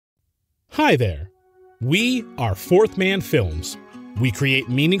Hi there. We are Fourth Man Films. We create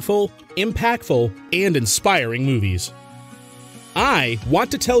meaningful, impactful, and inspiring movies. I want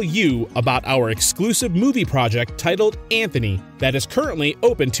to tell you about our exclusive movie project titled Anthony that is currently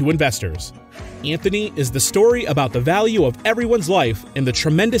open to investors. Anthony is the story about the value of everyone's life and the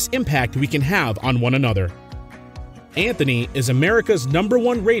tremendous impact we can have on one another. Anthony is America's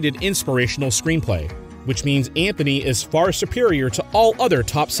 #1 rated inspirational screenplay, which means Anthony is far superior to all other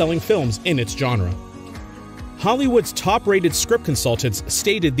top-selling films in its genre. Hollywood's top-rated script consultants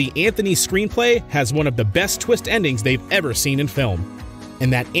stated the Anthony screenplay has one of the best twist endings they've ever seen in film,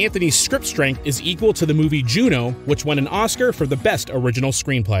 and that Anthony's script strength is equal to the movie Juno, which won an Oscar for the best original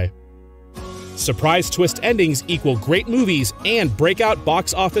screenplay. Surprise twist endings equal great movies and breakout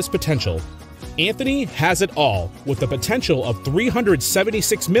box office potential. Anthony has it all, with the potential of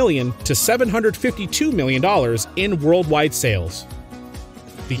 $376 million to $752 million in worldwide sales.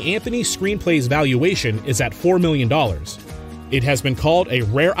 The Anthony screenplay's valuation is at $4 million. It has been called a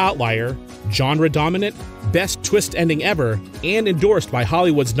rare outlier, genre-dominant, best twist ending ever, and endorsed by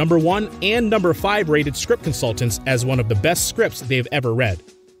Hollywood's #1 and #5 rated script consultants as one of the best scripts they've ever read.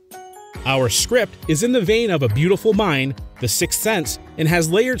 Our script is in the vein of A Beautiful Mind, The Sixth Sense, and has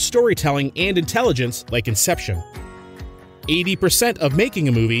layered storytelling and intelligence like Inception. 80% of making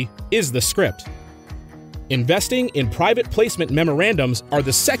a movie is the script. Investing in private placement memorandums are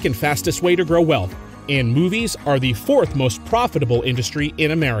the second fastest way to grow wealth, and movies are the fourth most profitable industry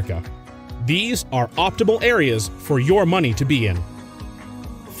in America. These are optimal areas for your money to be in.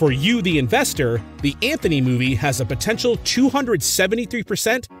 For you, the investor, the Anthony movie has a potential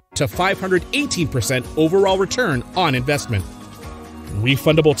 273% to 518% overall return on investment.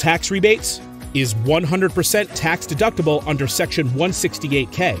 Refundable tax rebates is 100% tax deductible under Section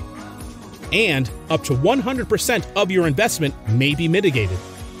 168K. And up to 100% of your investment may be mitigated.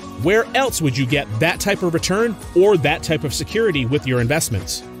 Where else would you get that type of return or that type of security with your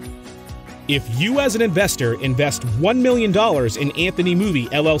investments? If you as an investor invest $1 million in Anthony Movie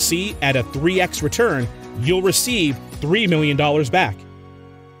LLC at a 3x return, you'll receive $3 million back.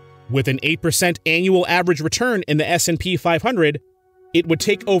 With an 8% annual average return in the S&P 500, it would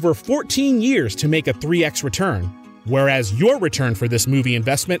take over 14 years to make a 3x return, whereas your return for this movie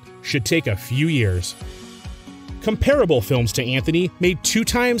investment should take a few years. Comparable films to Anthony made 2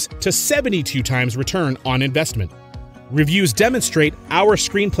 times to 72 times return on investment. Reviews demonstrate our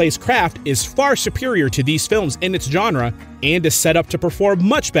screenplay's craft is far superior to these films in its genre and is set up to perform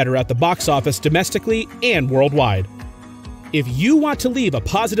much better at the box office domestically and worldwide. If you want to leave a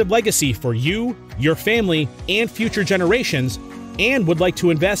positive legacy for you, your family, and future generations, and would like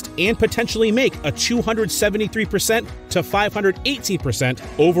to invest and potentially make a 273% to 518%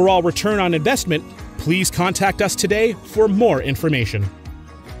 overall return on investment, please contact us today for more information.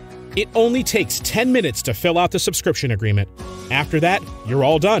 It only takes 10 minutes to fill out the subscription agreement. After that, you're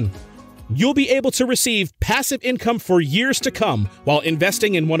all done. You'll be able to receive passive income for years to come while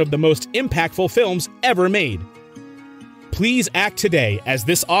investing in one of the most impactful films ever made. Please act today, as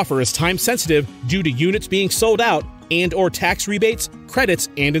this offer is time-sensitive due to units being sold out and/or tax rebates, credits,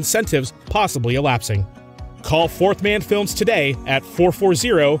 and incentives possibly elapsing. Call Fourth Man Films today at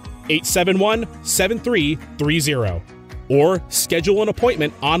 440-871-7330 or schedule an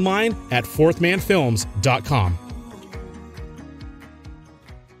appointment online at fourthmanfilms.com.